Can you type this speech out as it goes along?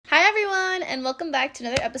and welcome back to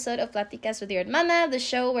another episode of Platicas with Your Hermana, the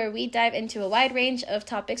show where we dive into a wide range of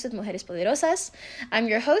topics with Mujeres Poderosas. I'm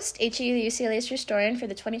your host, HEU UCLA's historian for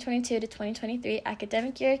the 2022 to 2023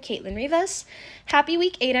 academic year, Caitlin Rivas. Happy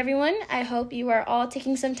week 8, everyone. I hope you are all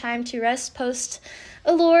taking some time to rest post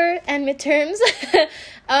Allure and midterms.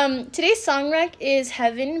 Today's song rec is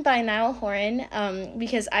Heaven by Niall Horan,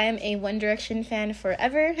 because I am a One Direction fan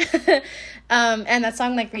forever. And that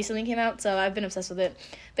song recently came out, so I've been obsessed with it.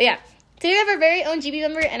 But yeah, today we have our very own GB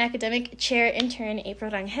member and academic chair intern,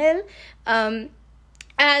 April Rangel.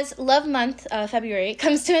 As Love Month, February,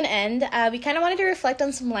 comes to an end, we kind of wanted to reflect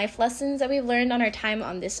on some life lessons that we've learned on our time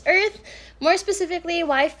on this earth. More specifically,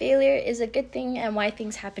 why failure is a good thing and why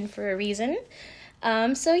things happen for a reason.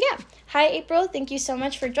 Hi April, thank you so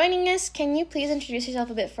much for joining us. Can you please introduce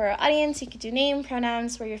yourself a bit for our audience? You could do name,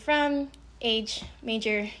 pronouns, where you're from, age,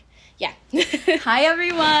 major, yeah. Hi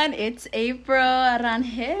everyone, it's April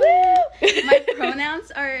Rangel. My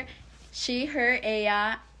pronouns are she, her,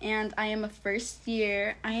 ella, and I am a first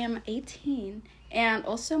year. I am 18, and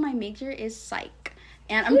also my major is psych,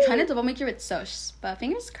 and I'm trying to double major with soc, but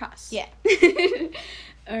fingers crossed. Yeah.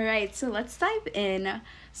 All right, so let's dive in.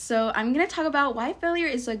 So I'm going to talk about why failure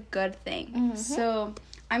is a good thing. Mm-hmm. So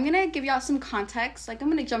I'm going to give y'all some context. I'm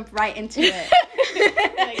going to jump right into it.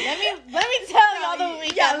 let me tell y'all the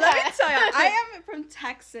week. Yeah, let me tell y'all. I am from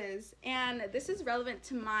Texas, and this is relevant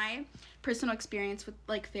to my personal experience with,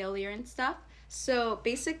 failure and stuff. So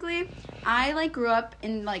basically, I grew up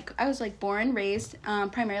in I was born and raised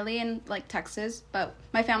primarily in Texas, but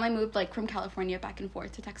my family moved from California back and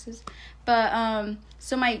forth to Texas. But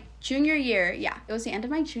so my junior year, it was the end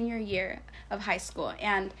of my junior year of high school,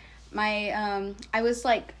 and my I was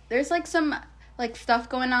there's some stuff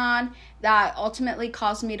going on that ultimately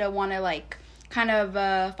caused me to want to kind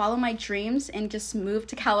of follow my dreams and just move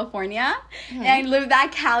to California and live that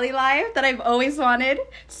Cali life that I've always wanted.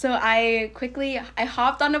 So I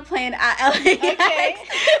hopped on a plane at LAX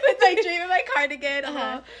with my dream in my cardigan,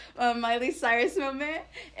 Miley Cyrus moment,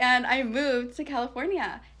 and I moved to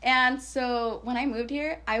California. And so when I moved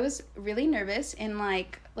here, I was really nervous and I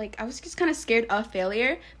was just kind of scared of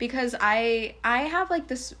failure because I have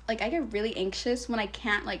this I get really anxious when I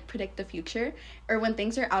can't predict the future or when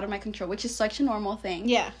things are out of my control, which is such a normal thing.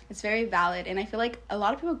 Yeah, it's very valid, and I feel a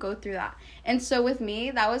lot of people go through that. And so with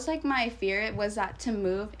me, that was my fear, was that to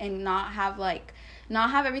move and not have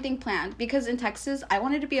everything planned, because in Texas I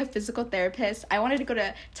wanted to be a physical therapist. I wanted to go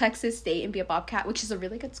to Texas State and be a Bobcat, which is a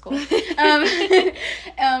really good school.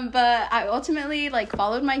 But I ultimately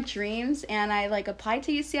followed my dreams, and I applied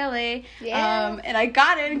to UCLA. And I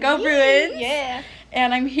got in. Go Bruins. Yeah.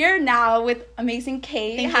 And I'm here now with amazing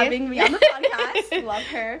Kate having me on the podcast. Love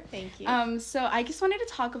her. Thank you. So I just wanted to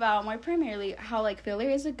talk about more primarily how failure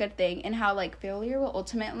is a good thing, and how failure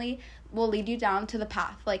will lead you down to the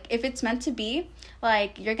path. If it's meant to be,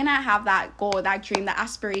 you're gonna have that goal, that dream, that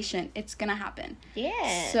aspiration. It's gonna happen.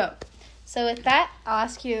 Yeah. So with that, I'll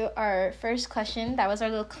ask you our first question. That was our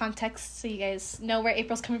little context, so you guys know where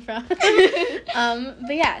April's coming from.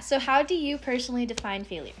 But yeah, so how do you personally define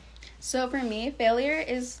failure? So for me, failure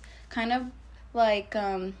is kind of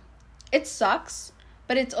it sucks,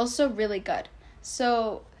 but it's also really good.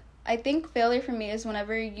 So I think failure for me is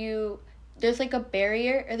whenever there's a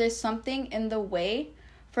barrier or there's something in the way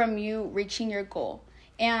from you reaching your goal.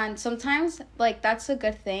 And sometimes that's a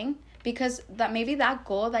good thing, because maybe that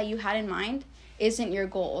goal that you had in mind isn't your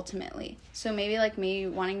goal ultimately. So maybe me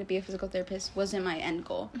wanting to be a physical therapist wasn't my end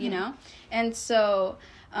goal, you know? And so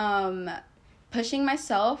pushing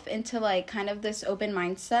myself into kind of this open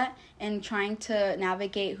mindset and trying to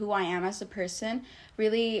navigate who I am as a person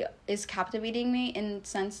really is captivating me, in the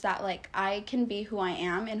sense that I can be who I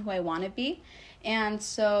am and who I want to be. And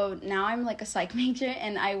so now I'm a psych major,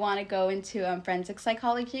 and I want to go into forensic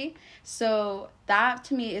psychology. So that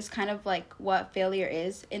to me is kind of what failure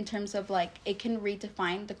is, in terms of it can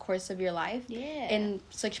redefine the course of your life in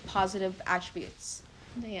such positive attributes.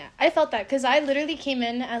 Yeah, I felt that, because I literally came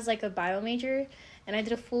in as a bio major, and I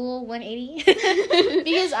did a full 180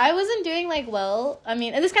 because I wasn't doing well. I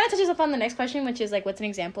mean, and this kind of touches upon the next question, which is what's an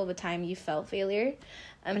example of a time you felt failure,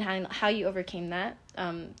 and how you overcame that.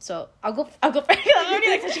 So I'll go first. I'm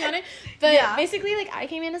already touching on it, but basically I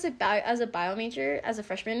came in as a bio major as a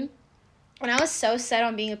freshman, and I was so set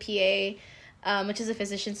on being a PA, which is a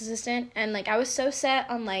physician's assistant, and I was so set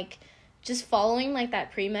on just following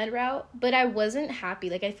that pre-med route, but I wasn't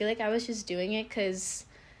happy. I feel I was just doing it because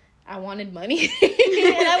I wanted money and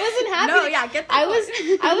I wasn't happy. No, yeah, get that.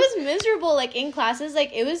 I was miserable in classes.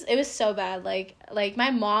 It was so bad.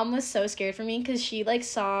 My mom was so scared for me, because she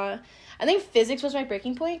saw, I think physics was my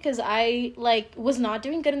breaking point because I, like, was not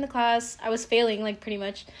doing good in the class. I was failing, like, pretty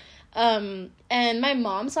much. And my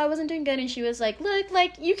mom saw I wasn't doing good, and she was like, look,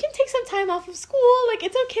 like, you can take some time off of school. Like,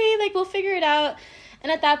 it's okay. Like, we'll figure it out.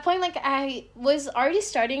 And at that point, like, I was already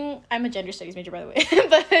starting... I'm a gender studies major, by the way.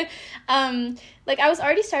 But, like, I was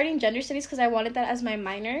already starting gender studies because I wanted that as my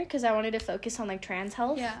minor because I wanted to focus on, like, trans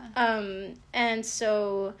health. Yeah. And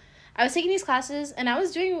so I was taking these classes, and I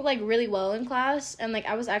was doing, like, really well in class. And, like,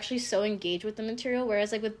 I was actually so engaged with the material.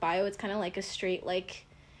 Whereas, like, with bio, it's kind of, like, a straight, like...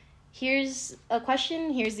 here's a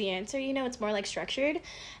question, here's the answer, you know, it's more, like, structured.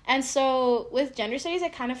 And so with gender studies, I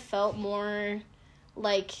kind of felt more,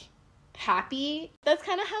 like, happy. That's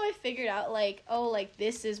kind of how I figured out, like, oh, like,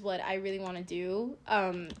 this is what I really want to do,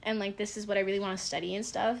 and, like, this is what I really want to study and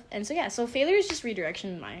stuff. And so, yeah, so failure is just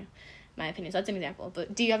redirection in my opinion. So that's an example.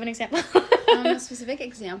 But do you have an example? A specific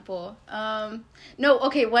example. No,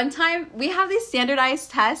 okay, one time, we have these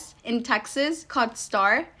standardized tests in Texas called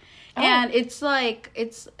STAR. Oh. And it's like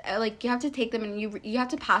you have to take them and you have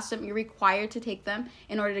to pass them. You're required to take them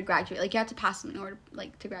in order to graduate. Like, you have to pass them in order,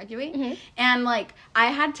 like, to graduate. Mm-hmm. And, like, I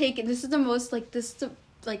had taken, this is the most, like,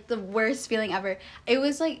 the worst feeling ever. It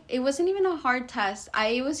was, like, it wasn't even a hard test.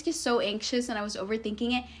 I was just so anxious and I was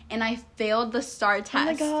overthinking it, and I failed the STAR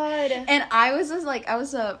test. Oh my god. And I was just, like, I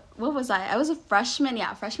was a freshman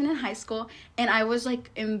in high school, and I was,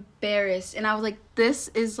 like, embarrassed, and I was like, this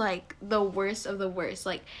is, like, the worst of the worst.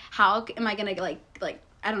 Like, how am I gonna, like,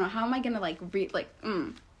 I don't know, how am I gonna, like,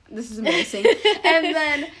 this is embarrassing. And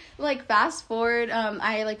then, like, fast forward,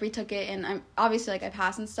 I, like, retook it, and I'm obviously, like, I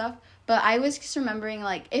passed and stuff. But I was just remembering,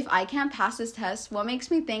 like, if I can't pass this test, what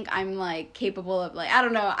makes me think I'm, like, capable of, like, I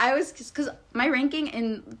don't know. I was just, because my ranking,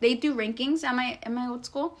 and they do rankings at my old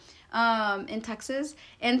school, in Texas.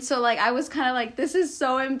 And so, like, I was kind of like, this is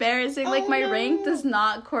so embarrassing. Like, my rank does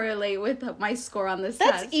not correlate with my score on this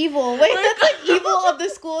test. That's evil. Wait, that's, like, evil of the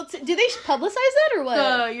school. Do they publicize that or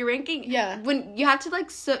what? Your ranking? Yeah. When you have to,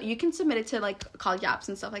 like, you can submit it to, like, college apps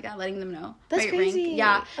and stuff like that, letting them know. That's crazy. Rank.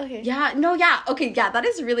 Yeah. Okay. Yeah. No, yeah. Okay, yeah, that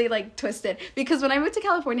is really, like, twisted. Because when I moved to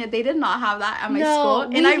California, they did not have that at my school.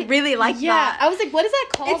 And I really liked that. I was like, what is that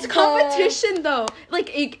called? It's competition, though.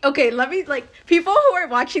 Like, okay, let me, like, people who are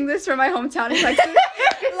watching this from my hometown in Texas,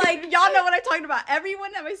 like, y'all know what I'm talking about.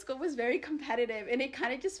 Everyone at my school was very competitive, and it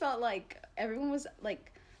kind of just felt like everyone was,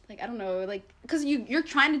 like, I don't know, like, because you're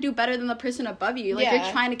trying to do better than the person above you. Like,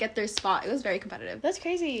 you're trying to get their spot. It was very competitive. That's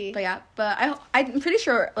crazy. But, yeah, I'm pretty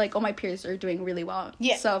sure, like, all my peers are doing really well.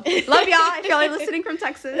 Yeah. So, love y'all if y'all are listening from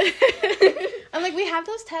Texas. I'm like, we have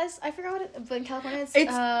those tests. I forgot what it, but in California, it's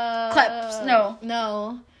CLEPS.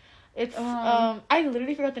 No. It's, I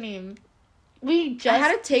literally forgot the name. I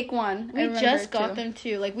had to take one. We just got them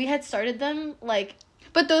too. Like, we had started them, like...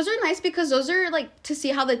 But those are nice because those are, like, to see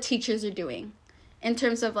how the teachers are doing. In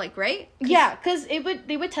terms of, like, right? Yeah, because they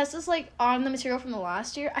would test us, like, on the material from the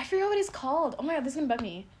last year. I forgot what it's called. Oh my god, this is gonna bug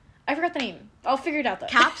me. I forgot the name. I'll figure it out, though.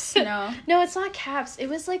 CAPS? No. No, it's not CAPS. It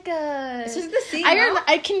was like a... It's just the C,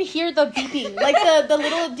 I can hear the beeping. Like, the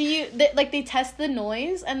little... like, they test the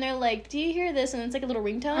noise, and they're like, do you hear this? And it's like a little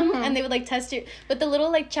ringtone. Mm-hmm. And they would, like, test it. But the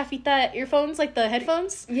little, like, chafita earphones, like, the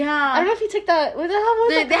headphones. Yeah. I don't know if you took that. What the hell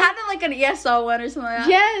was They had, like, an ESL one or something like that.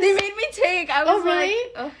 Yes. They made me take. I was really?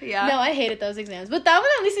 Like, oh, yeah. No, I hated those exams. But that one,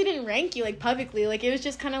 at least they didn't rank you, like, publicly. Like, it was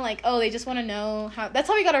just kind of like, oh, they just want to know how... That's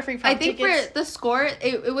how we got our free prom tickets. I think for the score,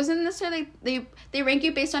 it wasn't necessarily... They rank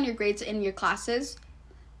you based on your grades in your classes.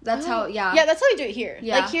 That's how, yeah. Yeah, that's how we do it here.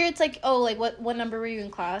 Yeah. Like, here it's like, oh, like, what number were you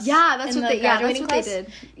in class? Yeah, that's what they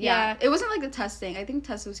did. Yeah. It wasn't like the testing. I think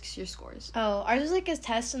test was your scores. Oh, ours was like a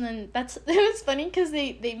test, and then it was funny because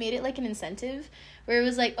they made it like an incentive where it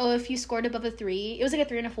was like, oh, if you scored above a 3, it was like a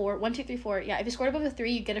 3 and a 4, 1, 2, 3, 4. Yeah, if you scored above a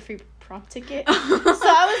 3, you get a free prom ticket. So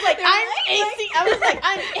I was like,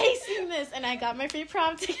 I'm acing this, and I got my free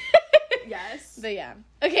prom ticket. Yes. But yeah.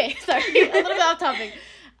 Okay, sorry. A little bit off topic.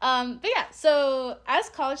 But yeah, so as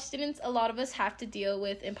college students, a lot of us have to deal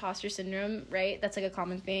with imposter syndrome, right? That's like a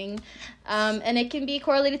common thing. And it can be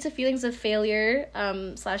correlated to feelings of failure,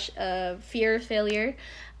 / fear of failure.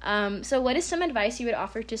 So what is some advice you would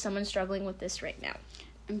offer to someone struggling with this right now?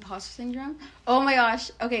 Imposter syndrome? Oh my gosh.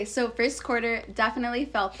 Okay, so first quarter, definitely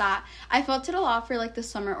felt that. I felt it a lot for, like, the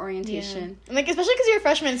summer orientation. Yeah. Like, especially because you're a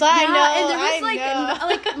freshman, so I know. And there was,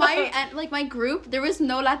 like my group, there was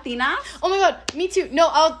no Latinas. Oh my god, me too. No,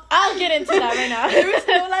 I'll get into that right now. There was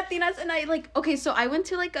no Latinas, and so I went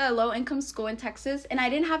to like a low income school in Texas, and I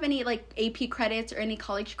didn't have any like AP credits or any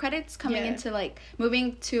college credits coming into like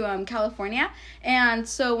moving to California. And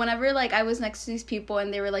so whenever like I was next to these people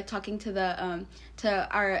and they were like talking to the to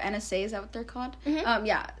our NSA, is that what they're called?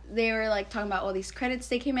 They were like talking about all these credits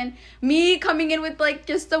they came in. Me coming in with like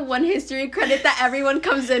just the one history credit that everyone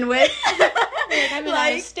comes in with. I'm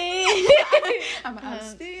out of state. I'm out of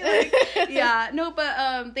state.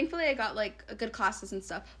 But thankfully I got like good classes and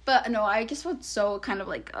stuff. But no, I just felt so kind of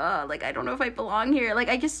like I don't know if I belong here.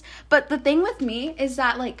 But the thing with me is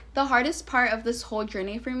that like the hardest part of this whole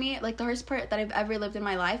journey for me, like the hardest part that I've ever lived in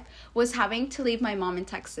my life, was having to leave my mom in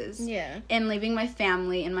Texas. Yeah. And leaving my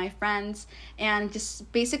family and my friends and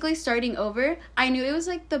just basically starting over. I knew it was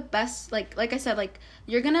like the best, like I said, like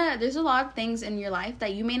there's a lot of things in your life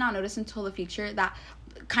that you may not notice until the future that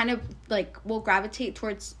kind of like will gravitate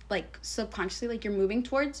towards like subconsciously, like you're moving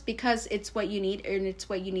towards, because it's what you need and it's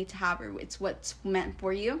what you need to have, or it's what's meant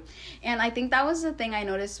for you. And I think that was the thing I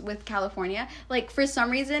noticed with California. Like for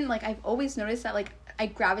some reason, like I've always noticed that like I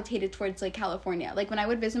gravitated towards like California. Like when I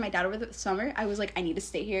would visit my dad over the summer, I was like, I need to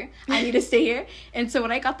stay here. And so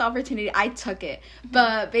when I got the opportunity, I took it.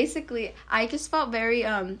 But basically, I just felt very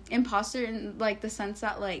imposter in like the sense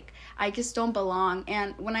that like I just don't belong.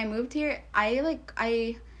 And when I moved here,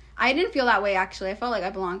 I didn't feel that way, actually. I felt like I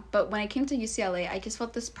belonged. But when I came to UCLA, I just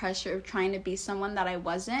felt this pressure of trying to be someone that I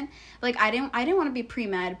wasn't. Like, I didn't want to be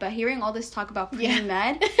pre-med, but hearing all this talk about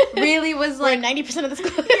pre-med really was like... We're 90% of the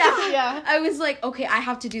school. Yeah. I was like, okay, I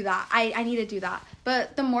have to do that. I need to do that.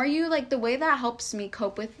 But the more you, like, the way that helps me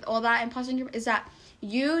cope with all that imposter syndrome is that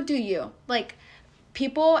you do you. Like...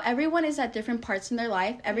 everyone is at different parts in their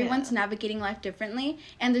life. Everyone's navigating life differently,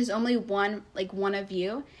 and there's only one of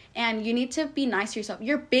you, and you need to be nice to yourself.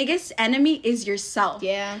 Your biggest enemy is yourself.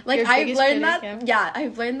 Like I've learned that. Yeah,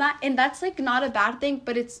 I've learned that, and that's like not a bad thing,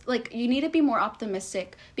 but it's like you need to be more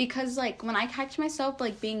optimistic, because like when I catch myself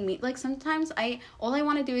like being mean, like sometimes all I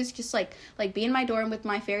want to do is just like be in my dorm with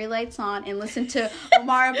my fairy lights on and listen to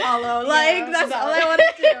Omar Apollo. Like that's all I want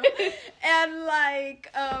to do. And like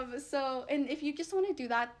and if you just want to do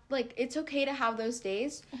that, like it's okay to have those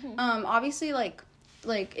days. Obviously like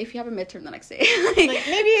if you have a midterm the next day, like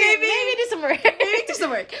maybe do some work. Maybe do some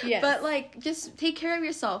work. Yes. But like just take care of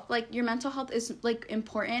yourself. Like your mental health is like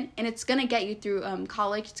important, and it's gonna get you through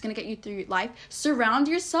college. It's gonna get you through life. Surround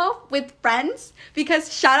yourself with friends,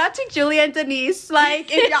 because shout out to Julia and Denise. Like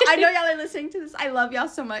if I know y'all are listening to this, I love y'all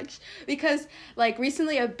so much, because like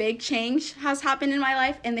recently a big change has happened in my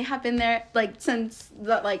life, and they have been there like since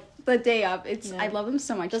the day of. I love them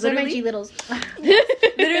so much. Those are my G littles.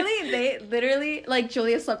 Literally, like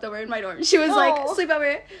Julia slept over in my dorm. She was like sleep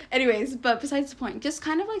over. Anyways, but besides the point, just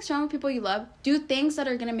kind of like surround with people you love. Do things that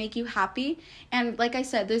are gonna make you happy. And like I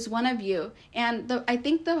said, there's one of you. And I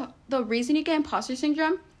think the reason you get imposter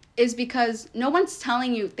syndrome is because no one's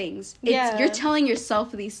telling you things. You're telling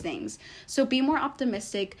yourself these things. So be more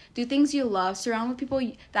optimistic. Do things you love. Surround with people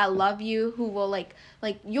that love you, who will like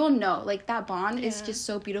you'll know, like that bond is just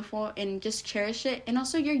so beautiful, and just cherish it. And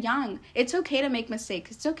also, you're young. It's okay to make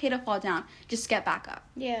mistakes. It's okay to fall down. Just get back up.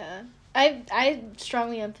 Yeah. I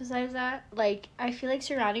strongly emphasize that. Like, I feel like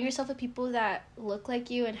surrounding yourself with people that look like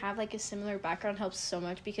you and have like a similar background helps so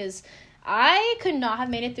much, because I could not have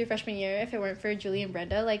made it through freshman year if it weren't for Julie and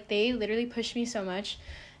Brenda. Like, they literally pushed me so much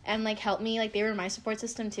and like helped me. Like, they were my support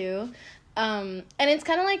system too. And it's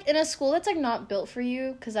kind of like in a school that's like not built for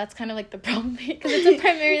you, because that's kind of like the problem, because it's a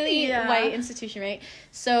primarily white institution, right?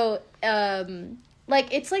 So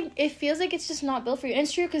like it's like it feels like it's just not built for you. And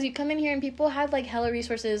it's true, because you come in here and people had like hella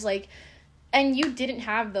resources, like, and you didn't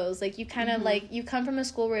have those. Like, you kind of like, you come from a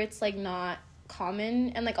school where it's like not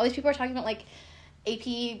common, and like all these people are talking about like AP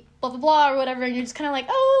blah blah blah or whatever, and you're just kind of like,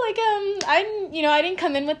 I didn't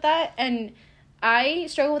come in with that. And I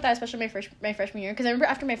struggled with that, especially my freshman year, because I remember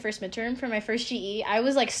after my first midterm for my first GE, I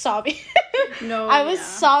was like sobbing. I was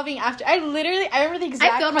sobbing after. I remember the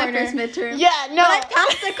exact. I failed my first midterm. Yeah, no, but I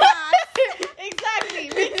passed the class. Exactly.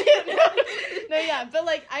 Me too. No, yeah, but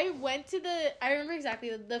like I remember exactly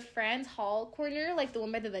the Franz Hall corner, like the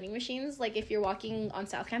one by the vending machines. Like if you're walking on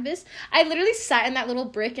South Campus, I literally sat in that little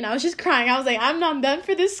brick and I was just crying. I was like, I'm not done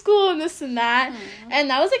for this school and this and that. And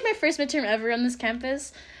that was like my first midterm ever on this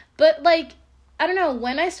campus. But like, I don't know,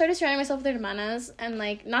 when I started surrounding myself with hermanas, and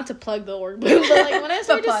like, not to plug the org, but like when I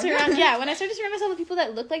started to surround myself with people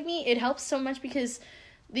that look like me, it helps so much, because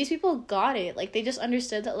these people got it. Like, they just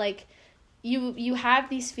understood that like you have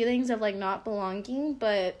these feelings of like not belonging,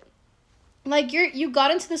 but like you got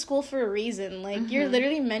into the school for a reason. Like, you're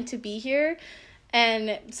literally meant to be here.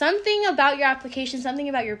 And something about your application, something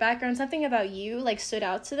about your background, something about you, like, stood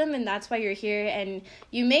out to them, and that's why you're here. And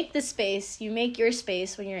you make the space. You make your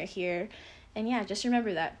space when you're here. And, yeah, just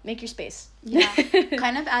remember that. Make your space. Yeah.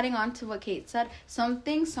 Kind of adding on to what Kate said,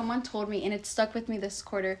 something someone told me, and it stuck with me this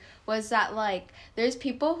quarter, was that, like, there's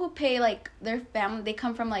people who pay, like, their family, they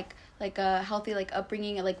come from, like a healthy, like,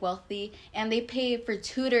 upbringing, like, wealthy, and they pay for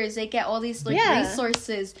tutors, they get all these, like,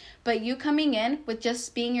 resources, but you coming in with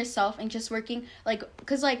just being yourself and just working, like,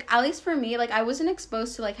 because, like, at least for me, like, I wasn't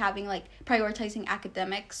exposed to, like, having, like, prioritizing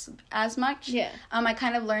academics as much. Yeah. I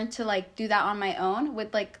kind of learned to, like, do that on my own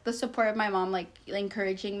with, like, the support of my mom, like,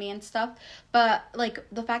 encouraging me and stuff, but, like,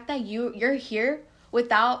 the fact that you're here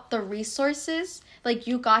without the resources, like,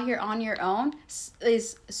 you got here on your own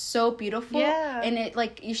is so beautiful. Yeah. And it,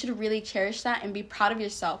 like, you should really cherish that and be proud of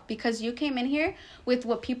yourself, because you came in here with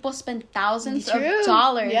what people spend thousands of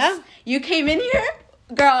dollars. Yeah. You came in here,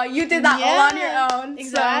 girl, you did that all on your own.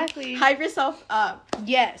 Exactly. So hype yourself up.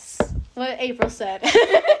 Yes. What April said.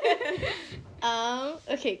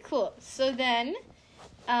 Okay, cool. So then,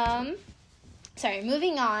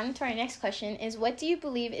 moving on to our next question is, what do you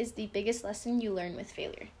believe is the biggest lesson you learned with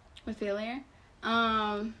failure? With failure?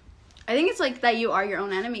 I think it's, like, that you are your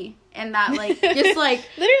own enemy. And that, like, just, like...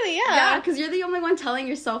 Literally, yeah. Yeah, because you're the only one telling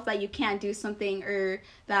yourself that you can't do something, or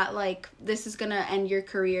that, like, this is gonna end your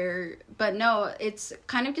career. But no, it's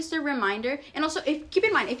kind of just a reminder. And also, keep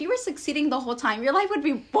in mind, if you were succeeding the whole time, your life would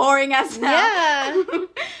be boring as hell. Yeah.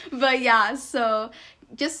 But yeah, so...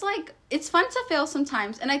 just, like, it's fun to fail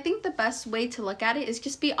sometimes, and I think the best way to look at it is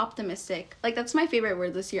just be optimistic. Like, that's my favorite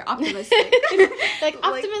word this year, optimistic. Like,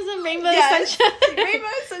 optimism, rainbow, sunshine. Rainbow,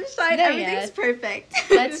 sunshine, No, everything's perfect.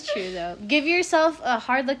 That's true, though. Give yourself a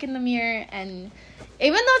hard look in the mirror, and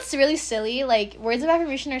even though it's really silly, like, words of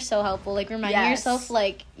affirmation are so helpful. Like, reminding yourself,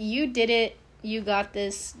 like, you did it, you got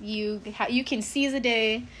this, you can seize the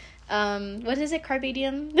day. What is it? Carpe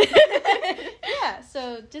diem? Yeah,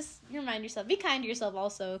 so just remind yourself. Be kind to yourself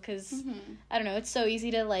also, because, I don't know, it's so easy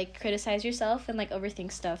to, like, criticize yourself and, like,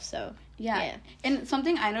 overthink stuff, so. Yeah. And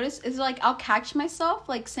something I noticed is, like, I'll catch myself,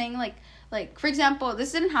 like, saying, like, for example,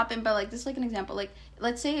 this didn't happen, but, like, this is, like, an example. Like,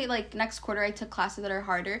 let's say, like, next quarter I took classes that are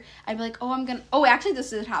harder. I'd be like, actually, this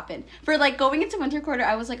did happen. For, like, going into winter quarter,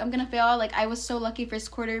 I was like, I'm gonna fail. Like, I was so lucky first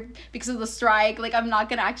quarter because of the strike. Like, I'm not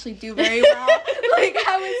gonna actually do very well. Like,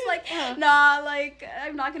 I was like, nah, like,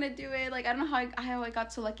 I'm not gonna do it. Like, I don't know how I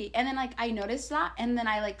got so lucky. And then, like, I noticed that, and then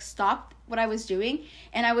I, like, stopped what I was doing,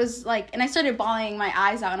 and I was like, and I started bawling my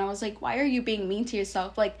eyes out, and I was like, why are you being mean to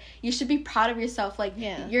yourself? Like, you should be proud of yourself. Like,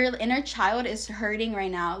 your inner child is hurting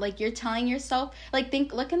right now. Like, you're telling yourself, like,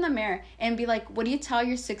 look in the mirror and be like, what do you tell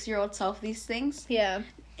your 6-year-old self these things? Yeah.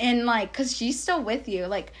 And, like, because she's still with you.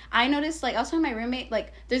 Like, I noticed, like, I was telling my roommate,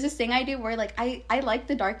 like, there's this thing I do where, like, I like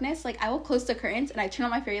the darkness. Like, I will close the curtains and I turn on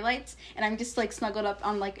my fairy lights, and I'm just, like, snuggled up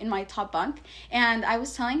on, like, in my top bunk. And I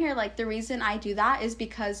was telling her, like, the reason I do that is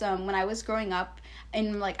because when I was growing up,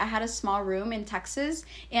 and, like, I had a small room in Texas,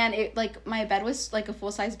 and it, like, my bed was, like, a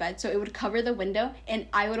full-size bed, so it would cover the window, and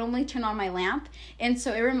I would only turn on my lamp, and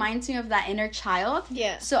so it reminds me of that inner child.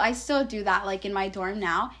 Yeah. So I still do that, like, in my dorm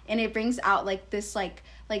now, and it brings out, like, this, like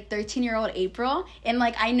 13-year-old April, and,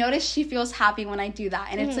 like, I notice she feels happy when I do that,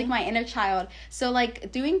 and it's, like, my inner child. So,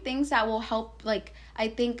 like, doing things that will help, like, I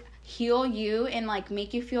think, heal you and, like,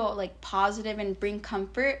 make you feel, like, positive and bring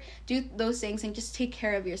comfort, do those things and just take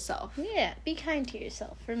care of yourself. Yeah, be kind to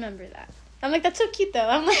yourself. Remember that. I'm like, that's so cute, though.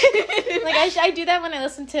 I'm like, I do that when I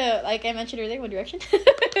listen to, like I mentioned earlier, One Direction.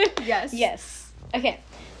 Yes. Okay,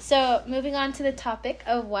 so moving on to the topic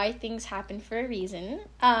of why things happen for a reason.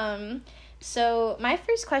 So my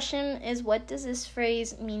first question is, what does this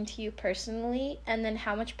phrase mean to you personally, and then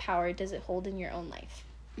how much power does it hold in your own life?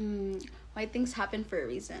 Why things happen for a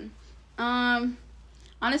reason.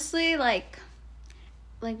 Honestly, like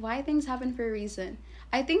why things happen for a reason.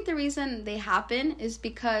 I think the reason they happen is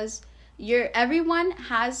because everyone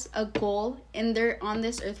has a goal, and they're on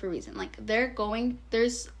this earth for a reason. Like,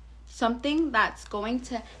 there's something that's going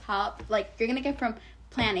to help, like, you're gonna get from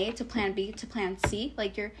plan A to plan B to plan C,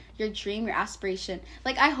 like your dream, your aspiration.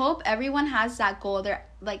 Like, I hope everyone has that goal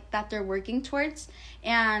that they're working towards,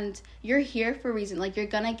 and you're here for a reason. Like, you're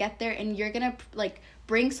gonna get there, and you're gonna, like,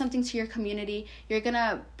 bring something to your community. You're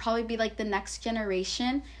gonna probably be, like, the next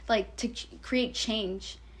generation, like, to create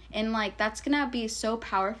change, and, like, that's gonna be so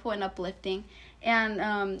powerful and uplifting. And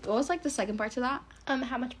what was, like, the second part to that?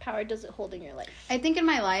 How much power does it hold in your life? I think in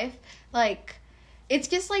my life, like, it's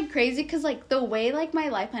just, like, crazy because, like, the way, like, my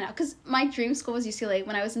life went out, because my dream school was UCLA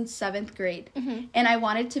when I was in 7th grade, and I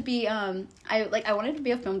wanted to be, I wanted to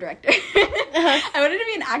be a film director. I wanted to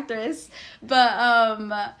be an actress,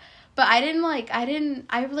 but But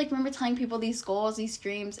I remember telling people these goals, these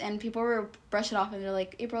dreams, and people were brushing off, and they're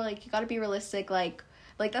like, April, like, you gotta be realistic, like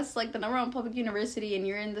that's like the number one public university, and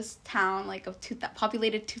you're in this town like of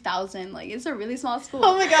populated 2,000. Like, it's a really small school.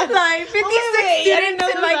 Oh my god, like 56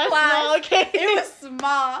 students in my class. Okay, it was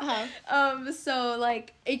small. Uh-huh. So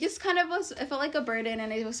like it just kind of was. It felt like a burden,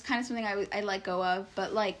 and it was kind of something I let go of.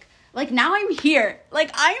 But like now I'm here.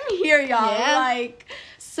 Like, I'm here, y'all. Yeah. Like,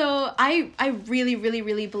 so I really, really,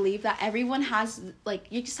 really believe that everyone has, like,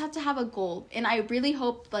 you just have to have a goal, and I really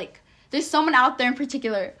hope like there's someone out there in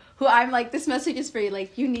particular who I'm like, this message is for you.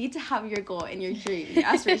 Like, you need to have your goal and your dream, your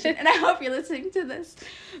aspiration. And I hope you're listening to this.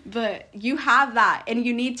 But you have that, and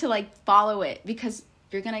you need to, like, follow it, because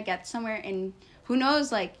you're going to get somewhere, and who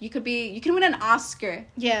knows, like, you can win an Oscar.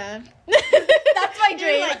 Yeah. That's my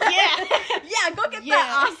dream. Like, yeah. Yeah, go get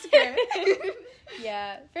that Oscar.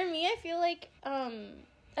 Yeah. For me, I feel like,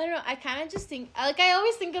 I don't know, I kind of just think, like, I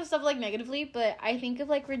always think of stuff, like, negatively, but I think of,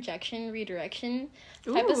 like, rejection, redirection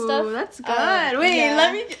type of stuff. That's good. Wait, yeah.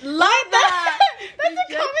 love that. That's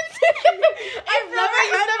a commentary. I've never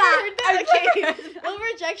heard that. Okay. Well,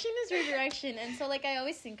 rejection is redirection, and so, like, I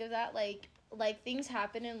always think of that, like things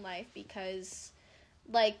happen in life because,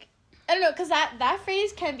 like, I don't know, because that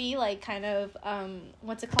phrase can be, like, kind of,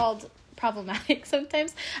 what's it called? Problematic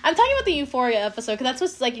sometimes. I'm talking about the Euphoria episode, because that's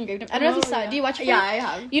what's, like, engraved. I don't know if you saw it. Do you watch it? Yeah, I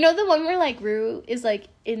have. You know the one where, like, Rue is, like,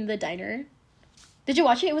 in the diner? Did you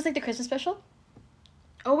watch it? It was, like, the Christmas special.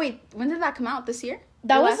 Oh, wait. When did that come out? This year?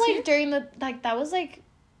 That was, like, during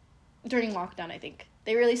during lockdown, I think.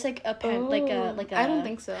 They released, like, a I don't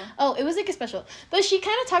think so. Oh, it was, like, a special. But she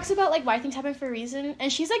kind of talks about, like, why things happen for a reason.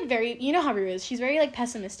 And she's, like, very... You know how Rue is. She's very, like,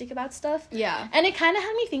 pessimistic about stuff. Yeah. And it kind of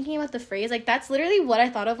had me thinking about the phrase. Like, that's literally what I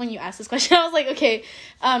thought of when you asked this question. I was like, okay.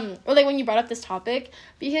 Or, like, when you brought up this topic.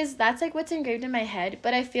 Because that's, like, what's engraved in my head.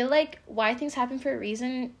 But I feel like why things happen for a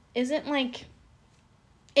reason isn't, like...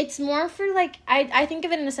 It's more for, like, I think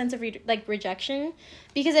of it in a sense of, rejection,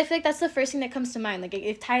 because I feel like that's the first thing that comes to mind. Like,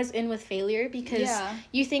 it ties in with failure, because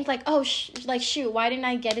you think, like, oh, shoot, why didn't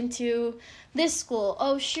I get into this school?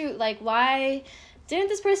 Oh, shoot, like, why didn't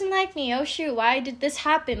this person like me? Oh, shoot, why did this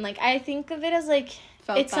happen? Like, I think of it as, like,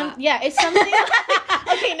 it's something,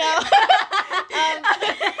 okay, no.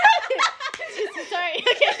 Sorry,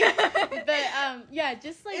 okay. But, yeah,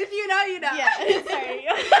 just, like... If you know, you know. Yeah, sorry.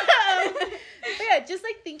 But yeah, just,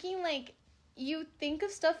 like, thinking, like, you think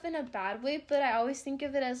of stuff in a bad way, but I always think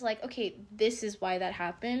of it as, like, okay, this is why that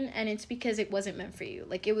happened, and it's because it wasn't meant for you.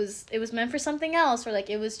 Like, it was meant for something else, or, like,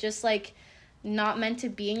 it was just, like, not meant to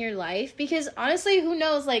be in your life. Because, honestly, who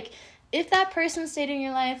knows, like, if that person stayed in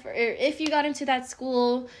your life, or if you got into that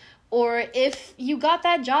school... Or if you got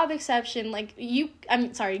that job exception, like,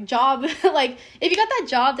 job, like, if you got that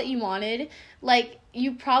job that you wanted, like,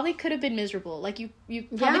 you probably could have been miserable. Like, you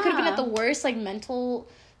probably could have been at the worst, like, mental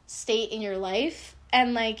state in your life.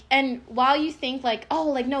 And, like, and while you think, like, oh,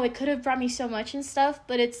 like, no, it could have brought me so much and stuff,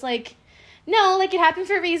 but it's, like, no, like, it happened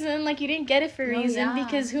for a reason. Like, you didn't get it for a reason,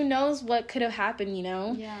 because who knows what could have happened, you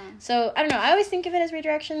know? Yeah. So, I don't know. I always think of it as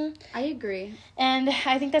redirection. I agree. And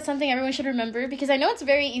I think that's something everyone should remember, because I know it's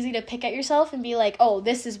very easy to pick at yourself and be like, oh,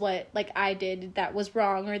 this is what, like, I did that was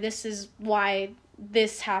wrong, or this is why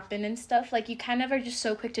this happened and stuff. Like, you kind of are just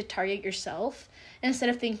so quick to target yourself instead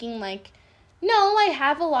of thinking, like, no, I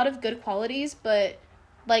have a lot of good qualities, but,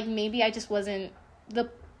 like, maybe I just wasn't the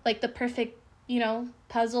perfect, you know,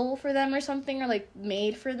 puzzle for them or something, or, like,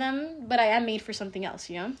 made for them, but I am made for something else,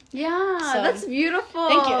 you know? Yeah, so, that's beautiful.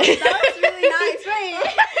 Thank you. That was really nice. Wait,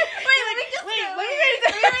 let me write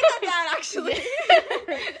that down, actually.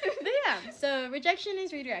 But yeah, so rejection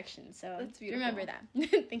is redirection, so that's beautiful. Remember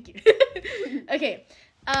that. Thank you. Okay,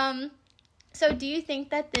 so do you think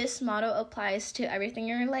that this motto applies to everything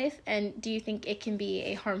in your life, and do you think it can be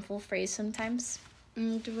a harmful phrase sometimes?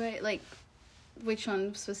 Do I, like... Which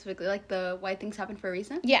one specifically? Like the why things happen for a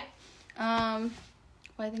reason? Yeah.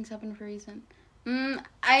 Why things happen for a reason?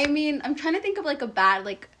 I mean, I'm trying to think of, like, a bad,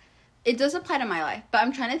 like, it does apply to my life, but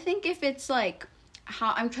I'm trying to think if it's, like,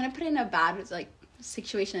 how, I'm trying to put it in a bad, like,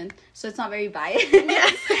 situation, so it's not very biased.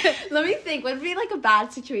 Let me think. What would be, like, a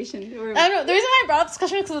bad situation? I don't know. The reason why I brought up this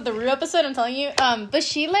question is because of the Rue episode, I'm telling you. But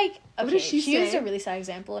she, like, okay, what did she say? used a really sad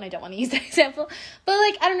example, and I don't want to use that example. But,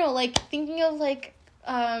 like, I don't know, like, thinking of, like,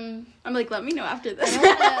 I'm like, let me know after this. I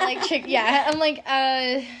don't wanna, like, trick. Yeah, I'm like,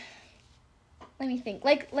 let me think.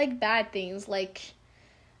 Like bad things, like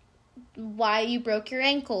why you broke your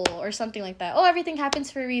ankle or something like that. Oh, everything happens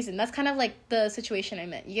for a reason. That's kind of like the situation I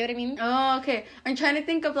meant. You get what I mean? Oh, okay. I'm trying to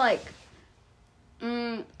think of, like,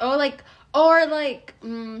 I was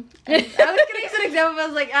gonna use an example, but I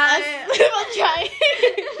was like, I'll try.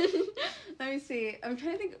 Let me see. I'm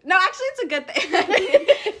trying to think. No, actually, it's a good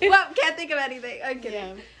thing. Well, can't think of anything. I'm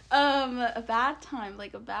kidding. Yeah. A bad time,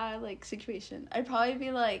 like a bad like situation. I'd probably be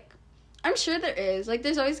like, I'm sure there is. Like,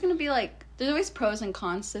 there's always gonna be like, there's always pros and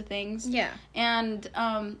cons to things. Yeah. And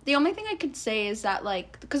the only thing I could say is that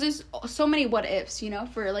like, because there's so many what ifs, you know,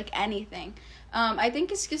 for like anything. I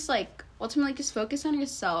think it's just like ultimately just focus on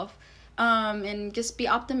yourself, and just be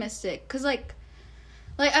optimistic. Cause like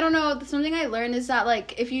I don't know, something I learned is that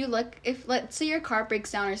like if let's say your car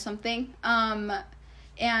breaks down or something, and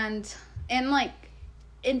like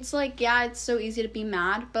it's like, yeah, it's so easy to be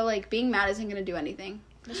mad, but like being mad isn't gonna do anything.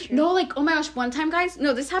 That's true. No, like, oh my gosh, one time, guys,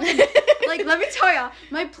 no, this happened. Like, let me tell y'all,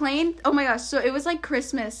 my plane, oh my gosh, so it was like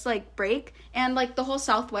Christmas like break, and like the whole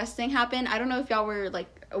Southwest thing happened. I don't know if y'all were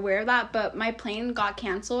like aware of that, but my plane got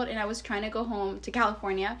canceled, and I was trying to go home to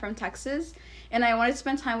California from Texas, and I wanted to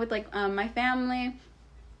spend time with like my family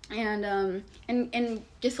and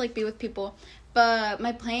just like be with people, but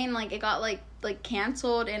my plane, like, it got like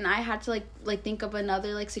canceled, and I had to like think of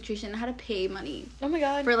another like situation. I had to pay money, oh my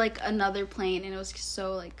god, for like another plane, and it was just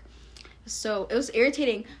so like, so it was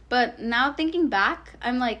irritating. But now thinking back,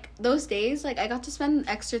 I'm like, those days, like, I got to spend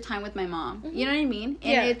extra time with my mom. You know what I mean?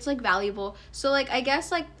 And yeah, it's like valuable. So like, I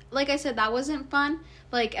guess like I said, that wasn't fun.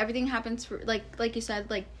 Like, everything happens for like you said,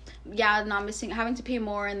 like, yeah, not missing, having to pay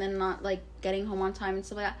more, and then not like getting home on time and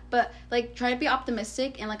stuff like that. But like, try to be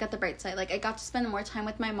optimistic and like at the bright side. Like, I got to spend more time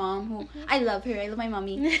with my mom, who I love her. I love my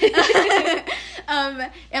mommy.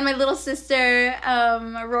 And my little sister,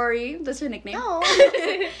 Rory, that's her nickname.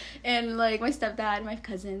 Oh. And like my stepdad, my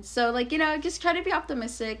cousins. So like, you know, just try to be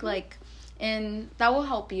optimistic, like, and that will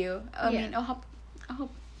help you. I mean, it'll help.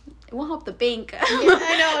 It won't help the bank. Yeah,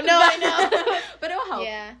 I know. No, I know. But it'll help.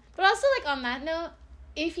 Yeah. But also, like, on that note,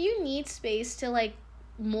 if you need space to like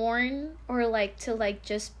mourn or like to like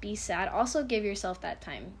just be sad, also give yourself that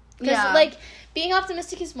time. Because like being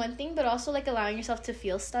optimistic is one thing, but also like allowing yourself to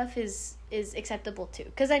feel stuff is acceptable too.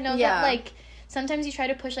 Because I know that like sometimes you try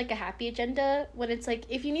to push like a happy agenda when it's like,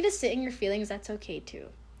 if you need to sit in your feelings, that's okay too.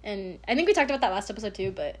 And I think we talked about that last episode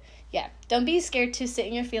too, but yeah, don't be scared to sit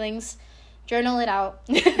in your feelings. Journal it out.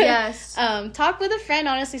 Yes. Talk with a friend,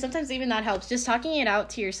 honestly. Sometimes even that helps. Just talking it out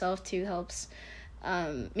to yourself too helps.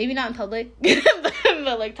 Maybe not in public,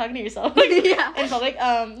 but like talking to yourself in public.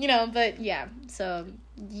 You know, but yeah. So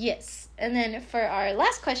yes. And then for our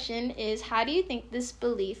last question is, how do you think this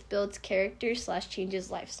belief builds character / changes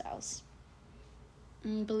lifestyles?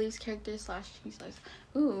 Believes character / changes lifestyles.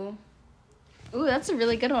 Ooh, that's a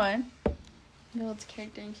really good one. Builds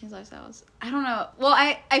character and changes lifestyles. I don't know. Well,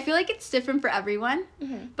 I feel like it's different for everyone.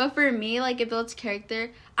 Mm-hmm. But for me, like, it builds character.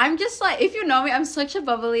 I'm just, like, if you know me, I'm such a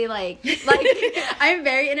bubbly, like, I'm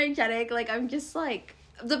very energetic. Like, I'm just, like,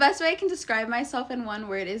 the best way I can describe myself in one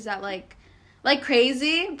word is that, like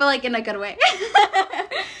crazy, but, like, in a good way.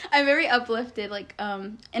 I'm very uplifted, like,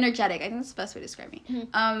 energetic. I think that's the best way to describe me.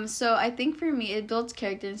 Mm-hmm. So I think for me, it builds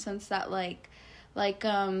character in the sense that, I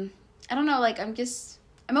don't know, like,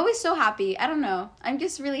 I'm always so happy. I don't know. I'm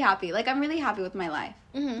just really happy. Like, I'm really happy with my life.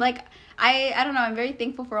 Mm-hmm. Like, I don't know. I'm very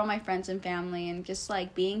thankful for all my friends and family, and just,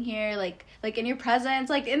 like, being here, like in your presence,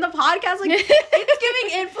 like, in the podcast, like, it's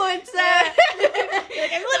giving influencer.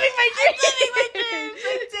 Like, I'm living my dreams.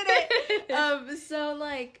 I did it. So,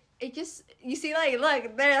 like, it just, you see, like,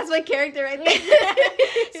 look, there, that's my character right there.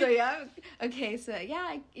 So, yeah. Okay, so,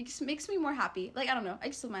 yeah, it just makes me more happy. Like, I don't know. I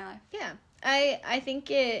just live my life. Yeah. I think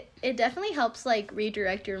it definitely helps, like,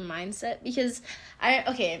 redirect your mindset, because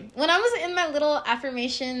when I was in my little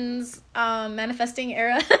affirmations manifesting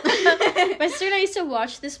era, my sister and I used to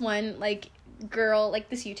watch this one, like, girl, like,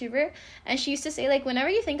 this YouTuber, and she used to say, like, whenever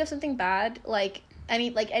you think of something bad, like,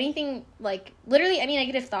 anything, like, literally any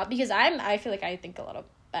negative thought, because I feel like I think a lot of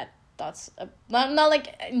bad thoughts, not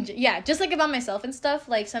like, yeah, just like about myself and stuff.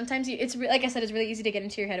 Like, sometimes it's like I said, it's really easy to get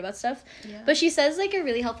into your head about stuff. Yeah. But she says, like, a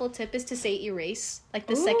really helpful tip is to say erase, like,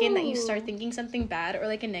 the second that you start thinking something bad or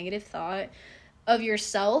like a negative thought of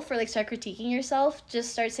yourself, or like start critiquing yourself,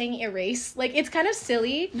 just start saying erase. Like, it's kind of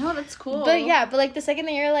silly. No, that's cool. But yeah, but like the second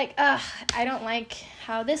that you're like, I don't like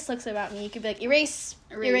how this looks about me, you could be like, erase,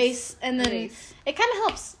 and then it kind of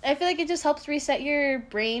helps. I feel like it just helps reset your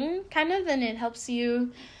brain, kind of, and it helps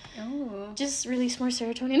you just release more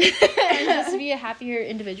serotonin and just be a happier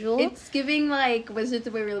individual. It's giving, like, Wizards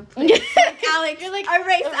of Waverly Place. Like, Alex, you're like,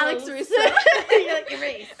 erase Alex Russo. You're like,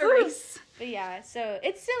 erase. But yeah, so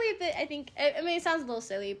it's silly, but I think, I mean, it sounds a little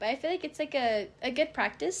silly, but I feel like it's like a good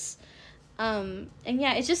practice. And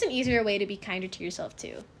yeah, it's just an easier way to be kinder to yourself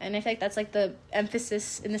too. And I feel like that's like the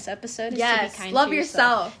emphasis in this episode, is to be kind love to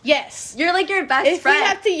yourself. Yes. You're like your best friend. If you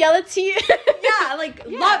have to yell it to you. Yeah, like,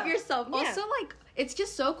 love yourself. Yeah. Also, like, it's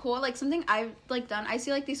just so cool. Like, something I've, like, done. I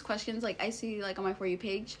see, like, these questions, like, I see, like, on my For You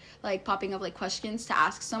page, like, popping up, like, questions to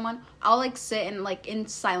ask someone. I'll, like, sit and, like, in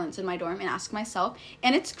silence in my dorm and ask myself.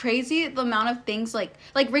 And it's crazy the amount of things, like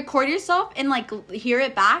record yourself and, like, hear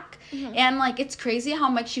it back. Mm-hmm. And, like, it's crazy how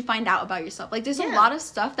much you find out about yourself. Like, there's a lot of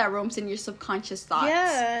stuff that roams in your subconscious thoughts.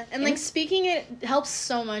 Yeah. And like, speaking it helps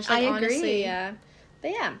so much. Like, I agree. Honestly, yeah.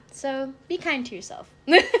 But yeah, so be kind to yourself.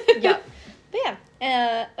 Yep. But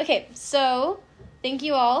yeah. Okay, so thank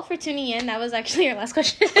you all for tuning in. That was actually our last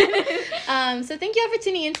question. So thank you all for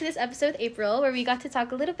tuning in to this episode with April, where we got to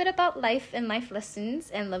talk a little bit about life and life lessons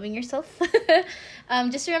and loving yourself.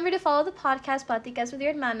 Just remember to follow the podcast Platicas with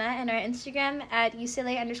Your Hermana and our Instagram at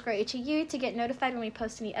UCLA_HAU to get notified when we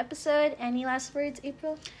post a new episode. Any last words,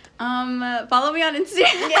 April? Follow me on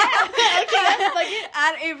Instagram. Yeah. Okay, that's like it.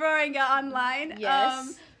 At April Ranga online.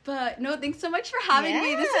 Yes. But no, thanks so much for having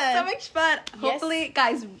me. This is so much fun. Hopefully,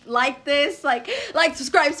 guys like this, like,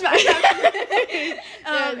 subscribe, smash.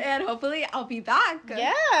 And hopefully I'll be back.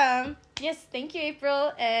 Yeah. Yes. Thank you,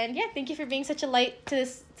 April, and yeah, thank you for being such a light to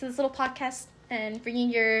this little podcast and bringing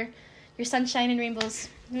your sunshine and rainbows.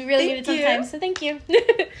 We really need it sometimes. So thank you.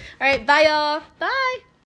 All right. Bye, y'all. Bye.